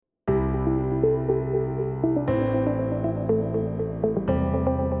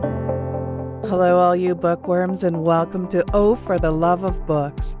Hello, all you bookworms, and welcome to Oh for the Love of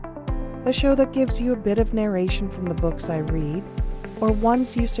Books, the show that gives you a bit of narration from the books I read, or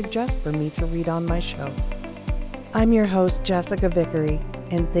ones you suggest for me to read on my show. I'm your host, Jessica Vickery,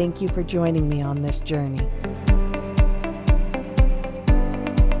 and thank you for joining me on this journey.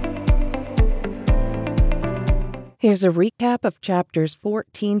 Here's a recap of chapters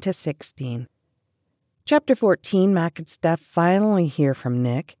 14 to 16. Chapter 14, Mac and Steph finally hear from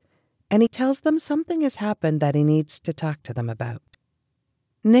Nick, and he tells them something has happened that he needs to talk to them about.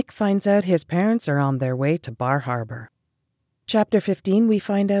 Nick finds out his parents are on their way to Bar Harbor. Chapter 15, we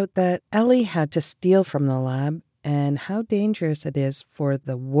find out that Ellie had to steal from the lab and how dangerous it is for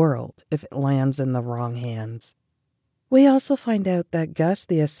the world if it lands in the wrong hands. We also find out that Gus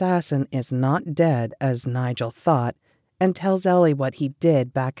the assassin is not dead as Nigel thought and tells Ellie what he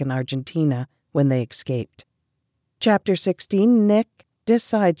did back in Argentina when they escaped. Chapter 16, Nick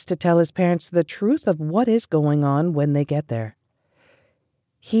decides to tell his parents the truth of what is going on when they get there.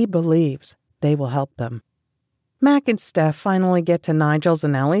 He believes they will help them. Mac and Steph finally get to Nigel's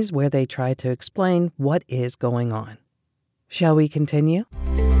and Ellie's where they try to explain what is going on. Shall we continue?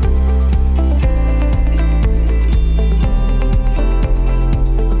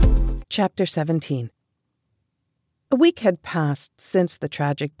 Chapter 17. A week had passed since the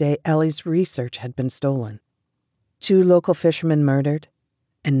tragic day Ellie's research had been stolen. 2 local fishermen murdered,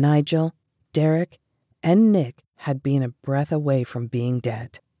 and Nigel, Derek, and Nick had been a breath away from being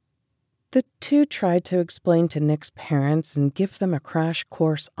dead. The 2 tried to explain to Nick's parents and give them a crash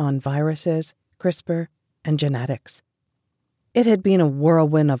course on viruses, CRISPR, and genetics. It had been a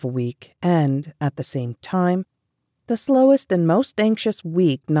whirlwind of a week, and, at the same time, the slowest and most anxious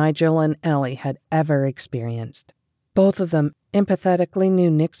week Nigel and Ellie had ever experienced. Both of them empathetically knew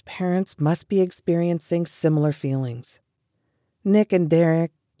Nick's parents must be experiencing similar feelings. Nick and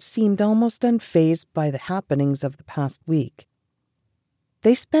Derek seemed almost unfazed by the happenings of the past week.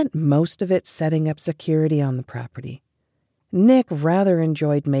 They spent most of it setting up security on the property. Nick rather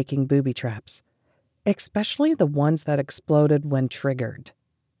enjoyed making booby traps, especially the ones that exploded when triggered.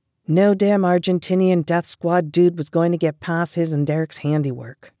 No damn Argentinian death squad dude was going to get past his and Derek's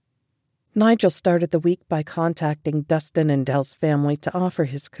handiwork. Nigel started the week by contacting Dustin and Dell's family to offer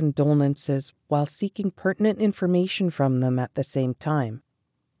his condolences while seeking pertinent information from them at the same time.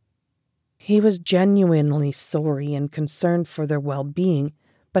 He was genuinely sorry and concerned for their well-being,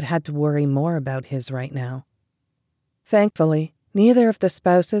 but had to worry more about his right now. Thankfully, neither of the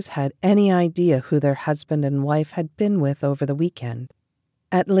spouses had any idea who their husband and wife had been with over the weekend.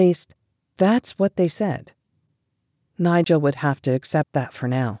 At least, that's what they said. Nigel would have to accept that for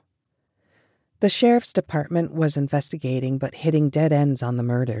now. The sheriff's department was investigating but hitting dead ends on the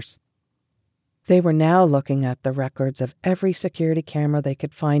murders. They were now looking at the records of every security camera they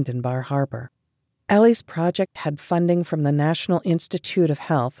could find in Bar Harbor. Ellie's project had funding from the National Institute of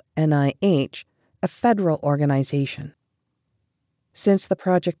Health, NIH, a federal organization. Since the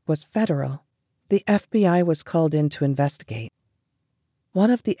project was federal, the FBI was called in to investigate.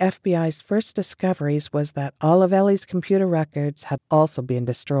 One of the FBI's first discoveries was that all of Ellie's computer records had also been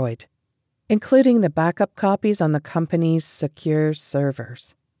destroyed, including the backup copies on the company's secure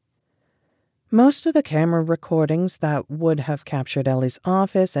servers. Most of the camera recordings that would have captured Ellie's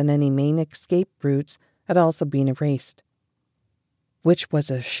office and any main escape routes had also been erased, which was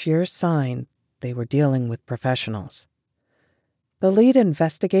a sure sign they were dealing with professionals. The lead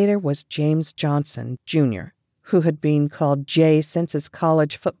investigator was James Johnson, Jr., who had been called Jay since his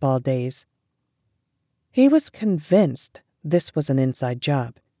college football days. He was convinced this was an inside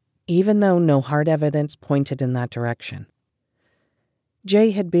job, even though no hard evidence pointed in that direction.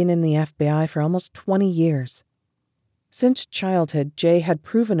 Jay had been in the FBI for almost 20 years. Since childhood, Jay had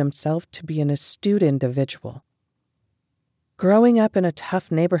proven himself to be an astute individual. Growing up in a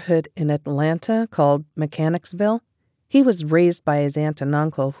tough neighborhood in Atlanta called Mechanicsville, he was raised by his aunt and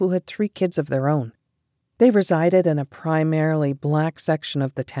uncle who had 3 kids of their own. They resided in a primarily black section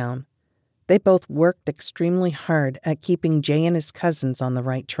of the town. They both worked extremely hard at keeping Jay and his cousins on the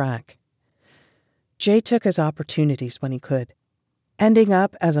right track. Jay took his opportunities when he could, ending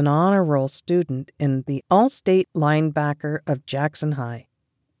up as an honor roll student in the all-state linebacker of Jackson High.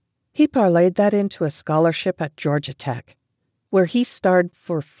 He parlayed that into a scholarship at Georgia Tech, where he starred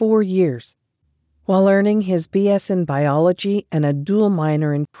for 4 years, while earning his BS in biology and a dual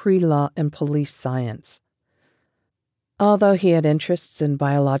minor in pre-law and police science. Although he had interests in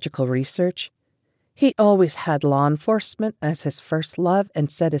biological research, he always had law enforcement as his first love and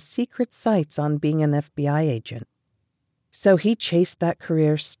set his secret sights on being an FBI agent. So he chased that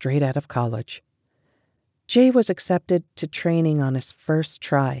career straight out of college. Jay was accepted to training on his first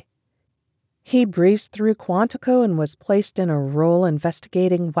try. He breezed through Quantico and was placed in a role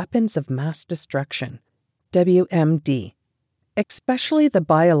investigating weapons of mass destruction, WMD, especially the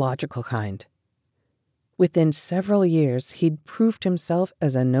biological kind. Within several years, he'd proved himself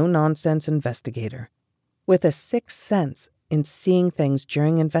as a no-nonsense investigator, with a sixth sense in seeing things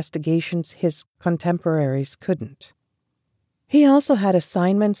during investigations his contemporaries couldn't. He also had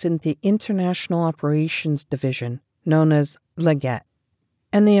assignments in the International Operations Division, known as Legat,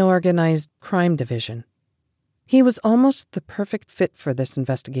 and the Organized Crime Division. He was almost the perfect fit for this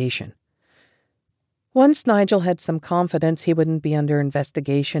investigation. Once Nigel had some confidence he wouldn't be under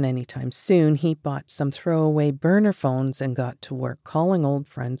investigation anytime soon, he bought some throwaway burner phones and got to work calling old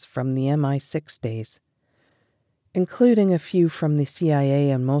friends from the MI6 days, including a few from the CIA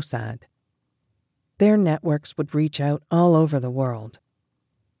and Mossad. Their networks would reach out all over the world.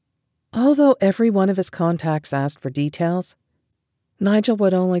 Although every one of his contacts asked for details, Nigel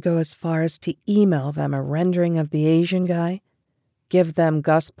would only go as far as to email them a rendering of the Asian guy, give them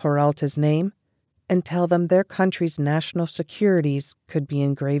Gus Peralta's name, and tell them their country's national securities could be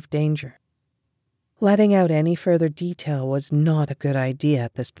in grave danger. Letting out any further detail was not a good idea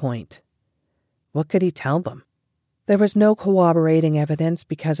at this point. What could he tell them? There was no corroborating evidence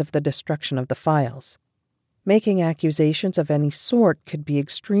because of the destruction of the files. Making accusations of any sort could be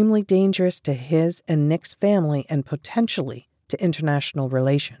extremely dangerous to his and Nick's family and potentially to international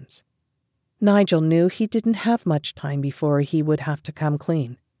relations. Nigel knew he didn't have much time before he would have to come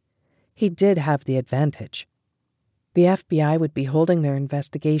clean. He did have the advantage. The FBI would be holding their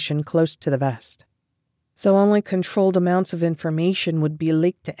investigation close to the vest, so only controlled amounts of information would be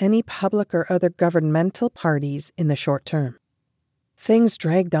leaked to any public or other governmental parties in the short term. Things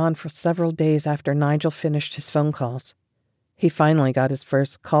dragged on for several days after Nigel finished his phone calls. He finally got his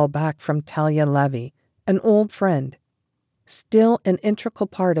first call back from Talia Levy, an old friend, still an integral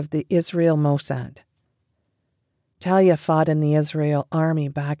part of the Israel Mossad. Talia fought in the Israel army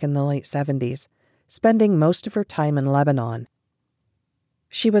back in the late 70s, spending most of her time in Lebanon.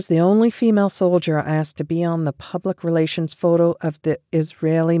 She was the only female soldier asked to be on the public relations photo of the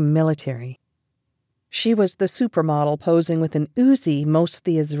Israeli military. She was the supermodel posing with an Uzi most of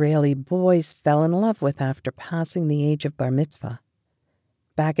the Israeli boys fell in love with after passing the age of bar mitzvah.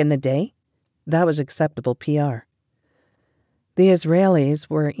 Back in the day, that was acceptable PR. The Israelis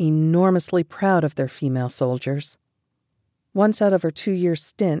were enormously proud of their female soldiers. Once out of her 2-year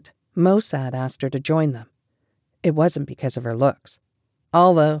stint, Mossad asked her to join them. It wasn't because of her looks,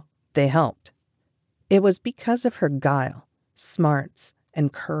 although they helped. It was because of her guile, smarts,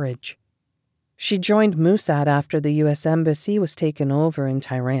 and courage. She joined Mossad after the U.S. Embassy was taken over in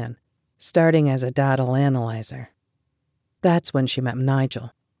Tehran, starting as a data analyzer. That's when she met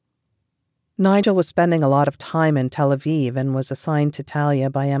Nigel. Nigel was spending a lot of time in Tel Aviv and was assigned to Talia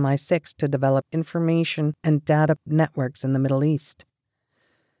by MI6 to develop information and data networks in the Middle East.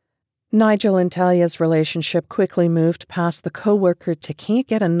 Nigel and Talia's relationship quickly moved past the co-worker to can't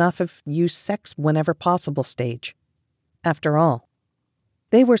get enough of you sex whenever possible stage. After all,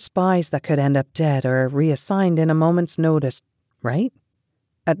 they were spies that could end up dead or reassigned in a moment's notice, right?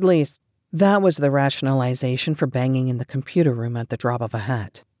 At least, that was the rationalization for banging in the computer room at the drop of a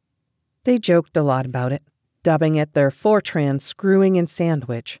hat. They joked a lot about it, dubbing it their Fortran screwing and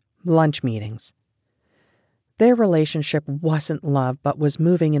sandwich lunch meetings. Their relationship wasn't love, but was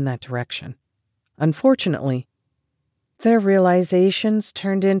moving in that direction. Unfortunately, their realizations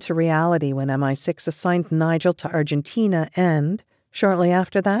turned into reality when MI6 assigned Nigel to Argentina and, shortly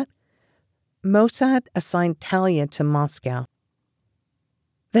after that, Mossad assigned Talia to Moscow.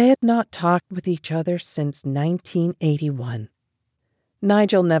 They had not talked with each other since 1981.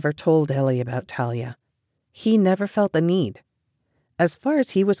 Nigel never told Ellie about Talia. He never felt the need. As far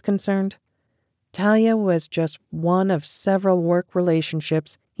as he was concerned, Talia was just one of several work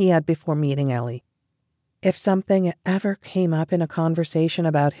relationships he had before meeting Ellie. If something ever came up in a conversation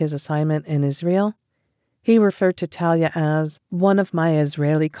about his assignment in Israel, he referred to Talia as one of my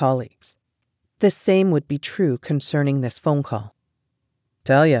Israeli colleagues. The same would be true concerning this phone call.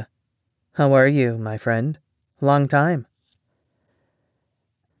 Talia, how are you, my friend? Long time.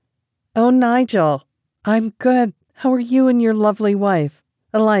 Oh, Nigel, I'm good. How are you and your lovely wife,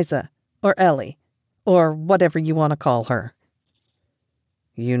 Eliza, or Ellie, or whatever you want to call her?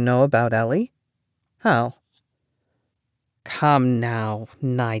 You know about Ellie? How? Come now,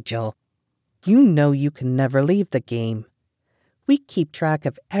 Nigel. You know you can never leave the game. We keep track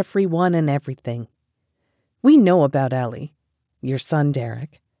of everyone and everything. We know about Ellie, your son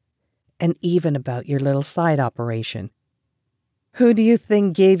Derek, and even about your little side operation. Who do you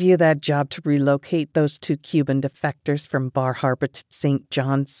think gave you that job to relocate those 2 Cuban defectors from Bar Harbor to St.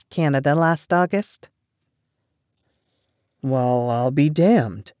 John's, Canada last August? Well, I'll be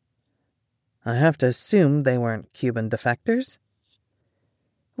damned. I have to assume they weren't Cuban defectors.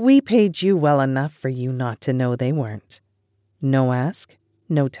 We paid you well enough for you not to know they weren't. No ask,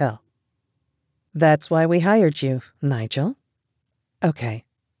 no tell. That's why we hired you, Nigel. Okay,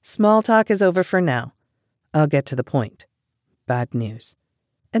 small talk is over for now. I'll get to the point. Bad news.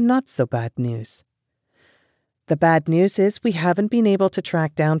 And not so bad news. The bad news is we haven't been able to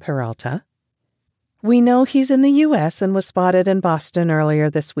track down Peralta. We know he's in the U.S. and was spotted in Boston earlier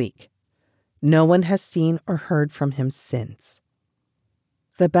this week. No one has seen or heard from him since.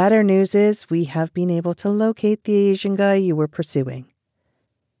 The better news is we have been able to locate the Asian guy you were pursuing.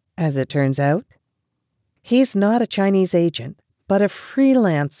 As it turns out, he's not a Chinese agent, but a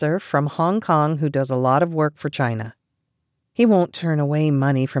freelancer from Hong Kong who does a lot of work for China. He won't turn away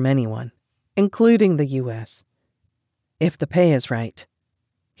money from anyone, including the U.S., if the pay is right.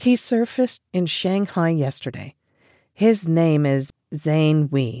 He surfaced in Shanghai yesterday. His name is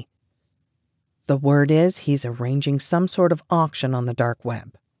Zhang Wei. The word is he's arranging some sort of auction on the dark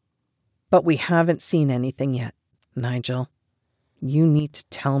web. But we haven't seen anything yet, Nigel. You need to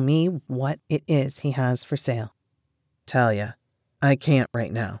tell me what it is he has for sale. Talia, I can't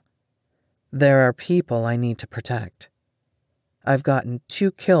right now. There are people I need to protect. I've gotten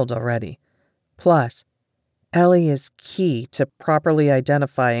 2 killed already. Plus, Ellie is key to properly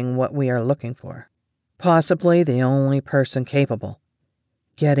identifying what we are looking for. Possibly the only person capable.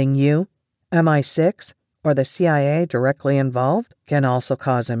 Getting you, MI6, or the CIA directly involved can also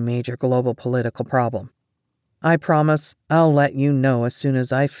cause a major global political problem. I promise I'll let you know as soon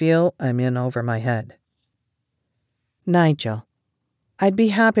as I feel I'm in over my head. Nigel, I'd be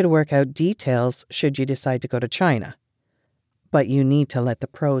happy to work out details should you decide to go to China. But you need to let the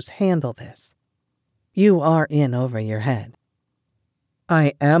pros handle this. You are in over your head.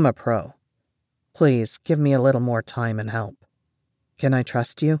 I am a pro. Please give me a little more time and help. Can I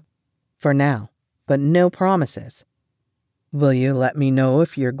trust you? For now, but no promises. Will you let me know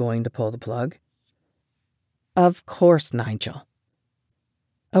if you're going to pull the plug? Of course, Nigel.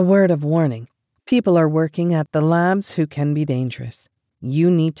 A word of warning. People are working at the labs who can be dangerous. You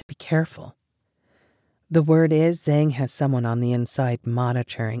need to be careful. The word is Zhang has someone on the inside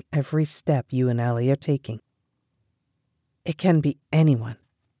monitoring every step you and Ellie are taking. It can be anyone.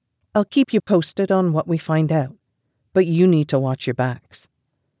 I'll keep you posted on what we find out, but you need to watch your backs.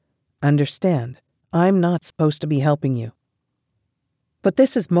 Understand, I'm not supposed to be helping you. But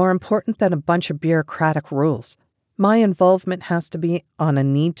this is more important than a bunch of bureaucratic rules. My involvement has to be on a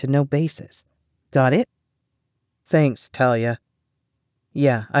need-to-know basis. Got it? Thanks, Talia.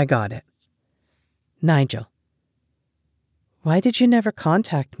 Yeah, I got it. Nigel, why did you never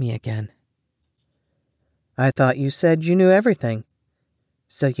contact me again? I thought you said you knew everything.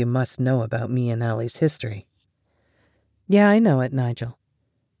 So you must know about me and Ellie's history. Yeah, I know it, Nigel.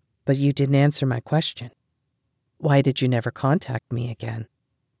 But you didn't answer my question. Why did you never contact me again?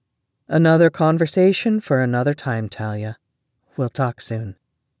 Another conversation for another time, Talia. We'll talk soon.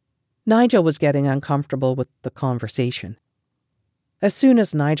 Nigel was getting uncomfortable with the conversation. As soon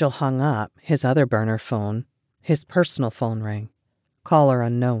as Nigel hung up, his other burner phone, his personal phone rang. Caller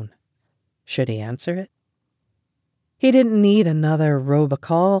unknown. Should he answer it? He didn't need another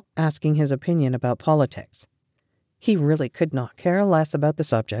robocall asking his opinion about politics. He really could not care less about the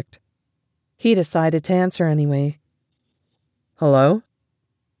subject. He decided to answer anyway. Hello?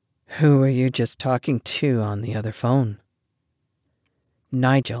 Who were you just talking to on the other phone?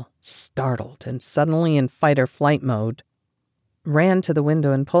 Nigel, startled and suddenly in fight-or-flight mode, ran to the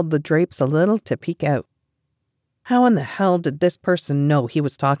window and pulled the drapes a little to peek out. How in the hell did this person know he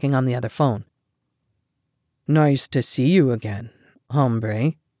was talking on the other phone? Nice to see you again,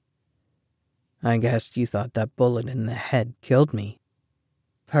 hombre. I guess you thought that bullet in the head killed me.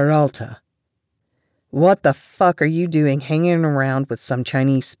 Peralta. What the fuck are you doing hanging around with some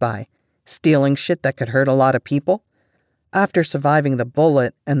Chinese spy, stealing shit that could hurt a lot of people? After surviving the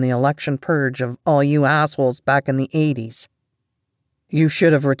bullet and the election purge of all you assholes back in the 80s. You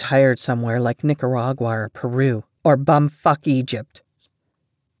should have retired somewhere like Nicaragua or Peru or bumfuck Egypt.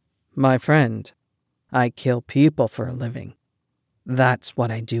 My friend, I kill people for a living. That's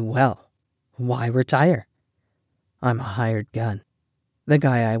what I do well. Why retire? I'm a hired gun. The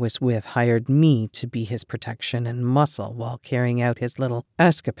guy I was with hired me to be his protection and muscle while carrying out his little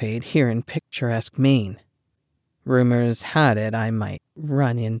escapade here in picturesque Maine. Rumors had it I might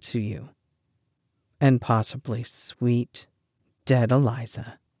run into you. And possibly sweet, dead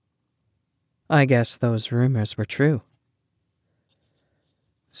Eliza. I guess those rumors were true.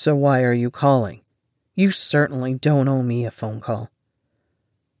 So why are you calling? You certainly don't owe me a phone call.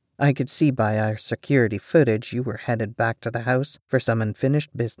 I could see by our security footage you were headed back to the house for some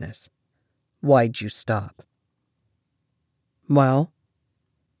unfinished business. Why'd you stop? Well,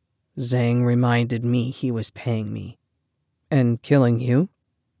 Zhang reminded me he was paying me. And killing you,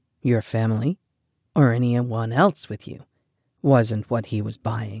 your family, or anyone else with you wasn't what he was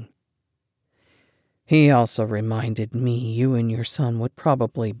buying. He also reminded me you and your son would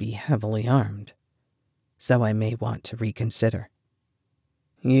probably be heavily armed, so I may want to reconsider.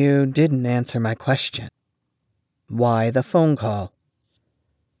 You didn't answer my question. Why the phone call?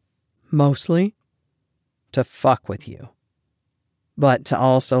 Mostly to fuck with you, but to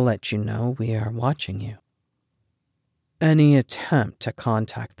also let you know we are watching you. Any attempt to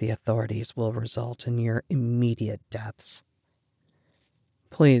contact the authorities will result in your immediate deaths.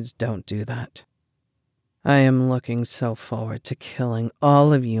 Please don't do that. I am looking so forward to killing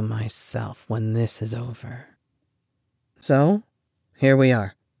all of you myself when this is over. So, here we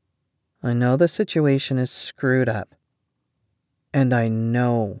are. I know the situation is screwed up. And I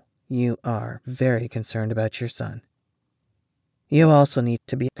know you are very concerned about your son. You also need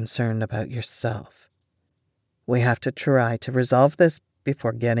to be concerned about yourself. We have to try to resolve this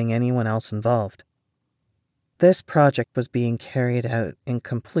before getting anyone else involved. This project was being carried out in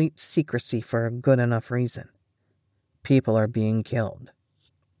complete secrecy for a good enough reason. People are being killed.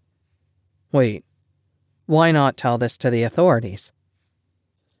 Wait, why not tell this to the authorities?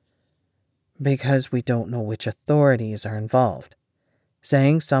 Because we don't know which authorities are involved.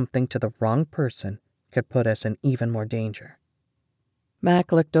 Saying something to the wrong person could put us in even more danger.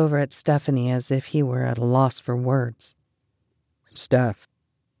 Mac looked over at Stephanie as if he were at a loss for words. Steph,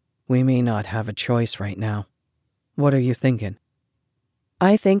 we may not have a choice right now. What are you thinking?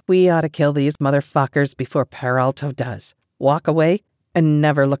 I think we ought to kill these motherfuckers before Peralta does. Walk away and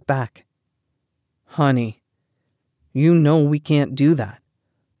never look back. Honey, you know we can't do that.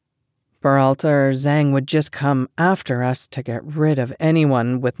 Peralta or Zhang would just come after us to get rid of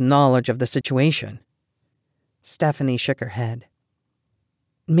anyone with knowledge of the situation. Stephanie shook her head.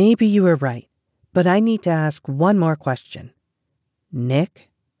 Maybe you were right, but I need to ask one more question. Nick,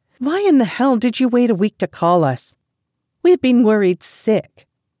 why in the hell did you wait a week to call us? We had been worried sick.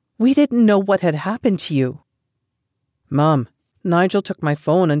 We didn't know what had happened to you. Mom, Nigel took my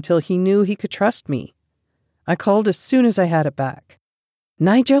phone until he knew he could trust me. I called as soon as I had it back.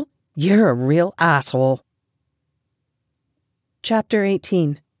 Nigel, you're a real asshole. Chapter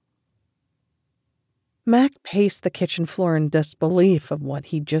 18. Mac paced the kitchen floor in disbelief of what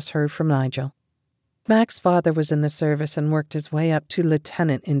he'd just heard from Nigel. Mac's father was in the service and worked his way up to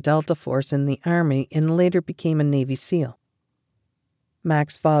lieutenant in Delta Force in the Army and later became a Navy SEAL.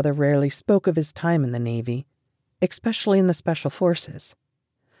 Mac's father rarely spoke of his time in the Navy, especially in the Special Forces.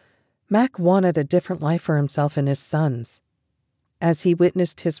 Mac wanted a different life for himself and his sons, as he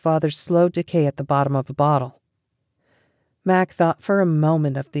witnessed his father's slow decay at the bottom of a bottle. Mac thought for a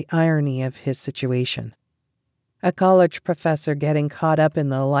moment of the irony of his situation. A college professor getting caught up in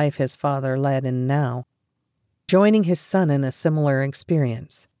the life his father led and now, joining his son in a similar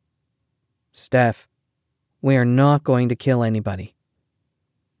experience. Steph, we are not going to kill anybody.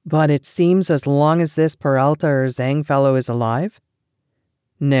 But it seems as long as this Peralta or Zhang fellow is alive,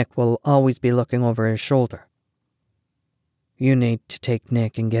 Nick will always be looking over his shoulder. You need to take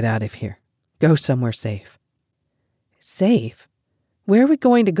Nick and get out of here. Go somewhere safe. Safe? Where are we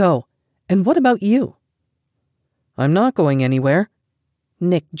going to go? And what about you? I'm not going anywhere.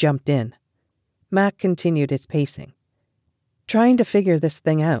 Nick jumped in. Mac continued his pacing, trying to figure this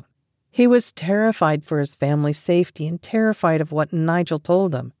thing out. He was terrified for his family's safety and terrified of what Nigel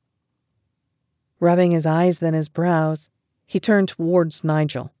told him. Rubbing his eyes, then his brows, he turned towards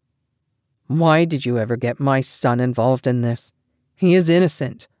Nigel. Why did you ever get my son involved in this? He is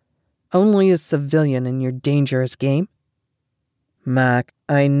innocent. Only a civilian in your dangerous game. Mac,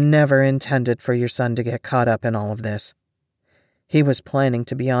 I never intended for your son to get caught up in all of this. He was planning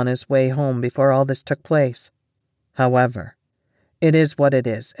to be on his way home before all this took place. However, it is what it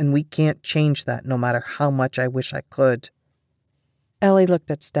is, and we can't change that no matter how much I wish I could. Ellie looked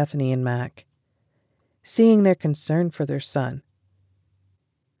at Stephanie and Mac, seeing their concern for their son.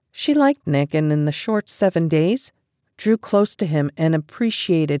 She liked Nick, and in the short 7 days, drew close to him and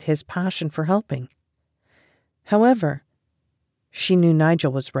appreciated his passion for helping. However, she knew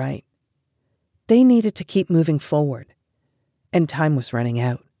Nigel was right. They needed to keep moving forward, and time was running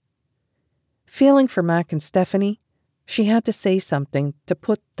out. Feeling for Mac and Stephanie, she had to say something to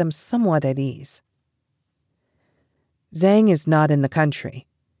put them somewhat at ease. Zhang is not in the country.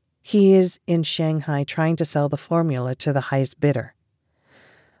 He is in Shanghai trying to sell the formula to the highest bidder.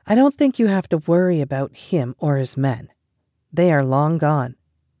 I don't think you have to worry about him or his men. They are long gone.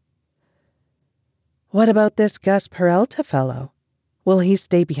 What about this Gus Peralta fellow? Will he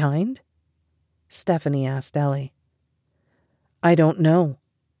stay behind? Stephanie asked Ellie. I don't know.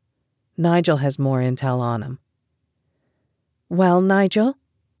 Nigel has more intel on him. Well, Nigel?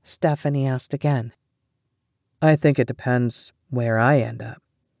 Stephanie asked again. I think it depends where I end up.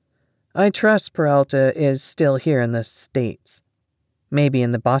 I trust Peralta is still here in the States. Maybe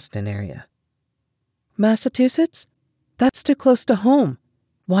in the Boston area. Massachusetts? That's too close to home.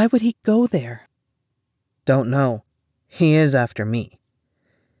 Why would he go there? Don't know. He is after me.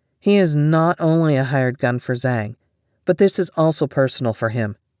 He is not only a hired gun for Zhang, but this is also personal for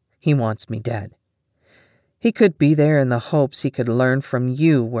him. He wants me dead. He could be there in the hopes he could learn from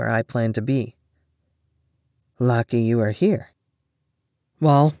you where I plan to be. Lucky you are here.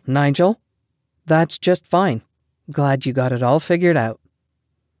 Well, Nigel, that's just fine. Glad you got it all figured out.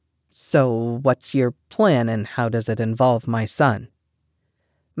 So, what's your plan and how does it involve my son?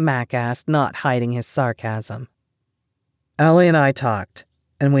 Mac asked, not hiding his sarcasm. Ellie and I talked,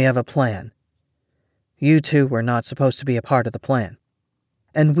 and we have a plan. You two were not supposed to be a part of the plan,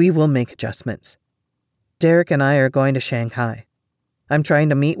 and we will make adjustments. Derek and I are going to Shanghai. I'm trying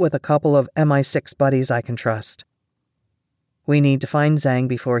to meet with a couple of MI6 buddies I can trust. We need to find Zhang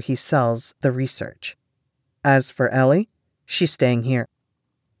before he sells the research. As for Ellie, she's staying here.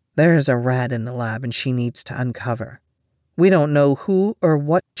 There's a rat in the lab and she needs to uncover. We don't know who or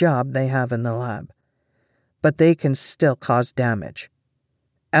what job they have in the lab, but they can still cause damage.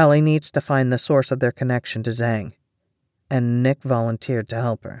 Ellie needs to find the source of their connection to Zhang, and Nick volunteered to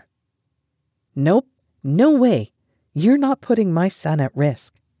help her. Nope, no way. You're not putting my son at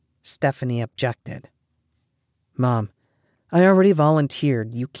risk, Stephanie objected. Mom, I already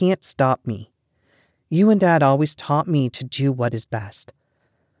volunteered. You can't stop me. You and Dad always taught me to do what is best.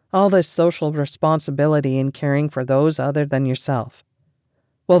 All this social responsibility and caring for those other than yourself.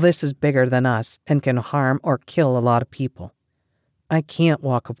 Well, this is bigger than us and can harm or kill a lot of people. I can't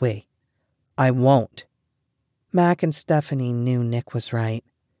walk away. I won't. Mac and Stephanie knew Nick was right.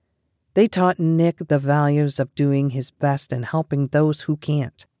 They taught Nick the values of doing his best and helping those who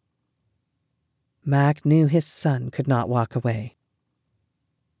can't. Mac knew his son could not walk away.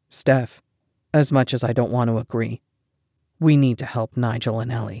 Steph, as much as I don't want to agree, we need to help Nigel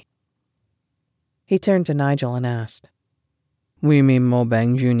and Ellie. He turned to Nigel and asked, We mean Mo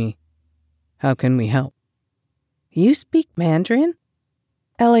Bang Juni. How can we help? You speak Mandarin?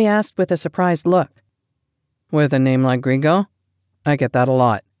 Ellie asked with a surprised look. With a name like Grigo? I get that a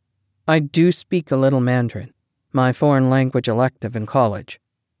lot. I do speak a little Mandarin, my foreign language elective in college.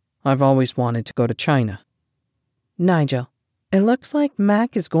 I've always wanted to go to China. Nigel, it looks like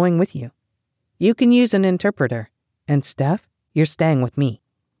Mac is going with you. You can use an interpreter. And Steph, you're staying with me.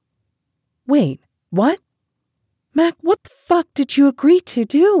 Wait, what? Mac, what the fuck did you agree to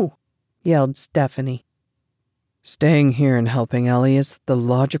do? Yelled Stephanie. Staying here and helping Ellie is the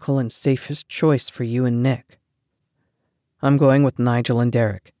logical and safest choice for you and Nick. I'm going with Nigel and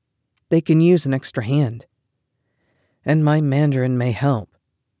Derek. They can use an extra hand. And my Mandarin may help.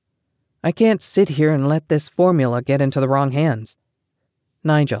 I can't sit here and let this formula get into the wrong hands.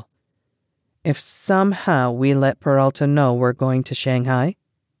 Nigel, if somehow we let Peralta know we're going to Shanghai,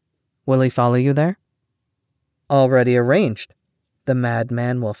 will he follow you there? Already arranged. The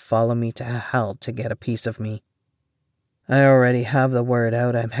madman will follow me to hell to get a piece of me. I already have the word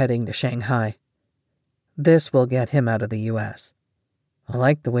out I'm heading to Shanghai. This will get him out of the U.S. I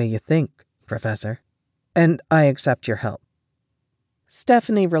like the way you think, Professor, and I accept your help.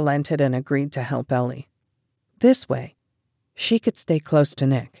 Stephanie relented and agreed to help Ellie. This way, she could stay close to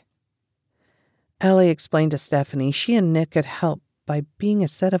Nick. Ellie explained to Stephanie she and Nick could help by being a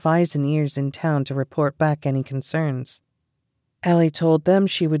set of eyes and ears in town to report back any concerns. Ellie told them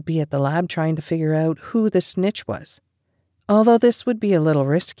she would be at the lab trying to figure out who the snitch was, although this would be a little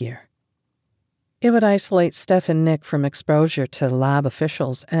riskier. It would isolate Steph and Nick from exposure to lab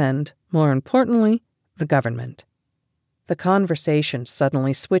officials and, more importantly, the government. The conversation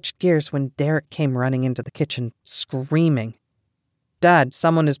suddenly switched gears when Derek came running into the kitchen, screaming, "Dad,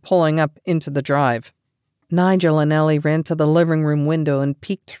 someone is pulling up into the drive." Nigel and Ellie ran to the living room window and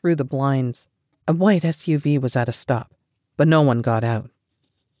peeked through the blinds. A white SUV was at a stop, but no one got out.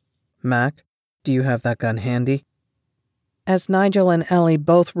 Mac, do you have that gun handy? As Nigel and Ellie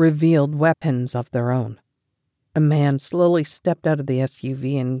both revealed weapons of their own, a man slowly stepped out of the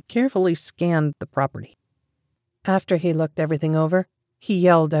SUV and carefully scanned the property. After he looked everything over, he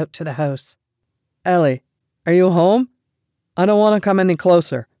yelled out to the house, "Ellie, are you home? I don't want to come any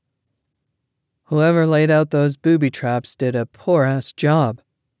closer." Whoever laid out those booby traps did a poor-ass job.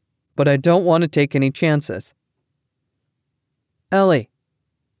 but I don't want to take any chances. Ellie,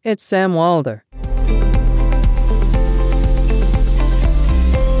 it's Sam Wilder.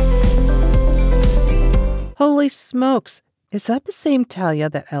 Holy smokes! Is that the same Talia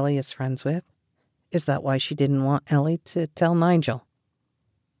that Ellie is friends with? Is that why she didn't want Ellie to tell Nigel?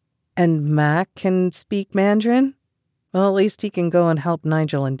 And Mac can speak Mandarin? Well, at least he can go and help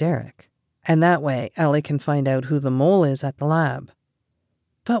Nigel and Derek. And that way, Ellie can find out who the mole is at the lab.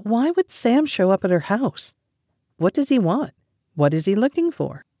 But why would Sam show up at her house? What does he want? What is he looking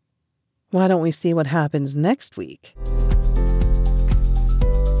for? Why don't we see what happens next week?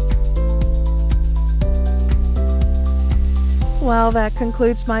 Well, that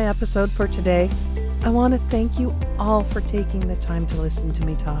concludes my episode for today. I want to thank you all for taking the time to listen to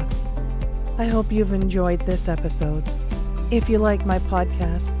me talk. I hope you've enjoyed this episode. If you like my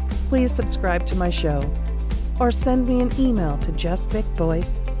podcast, please subscribe to my show or send me an email to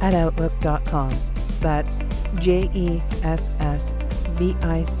jessvicvoice@outlook.com. That's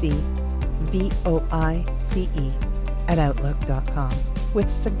JESSVICVOICE@outlook.com with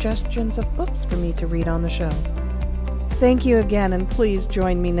suggestions of books for me to read on the show. Thank you again, and please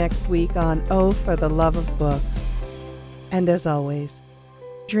join me next week on Oh, for the Love of Books. And as always,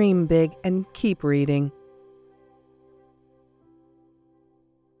 dream big and keep reading.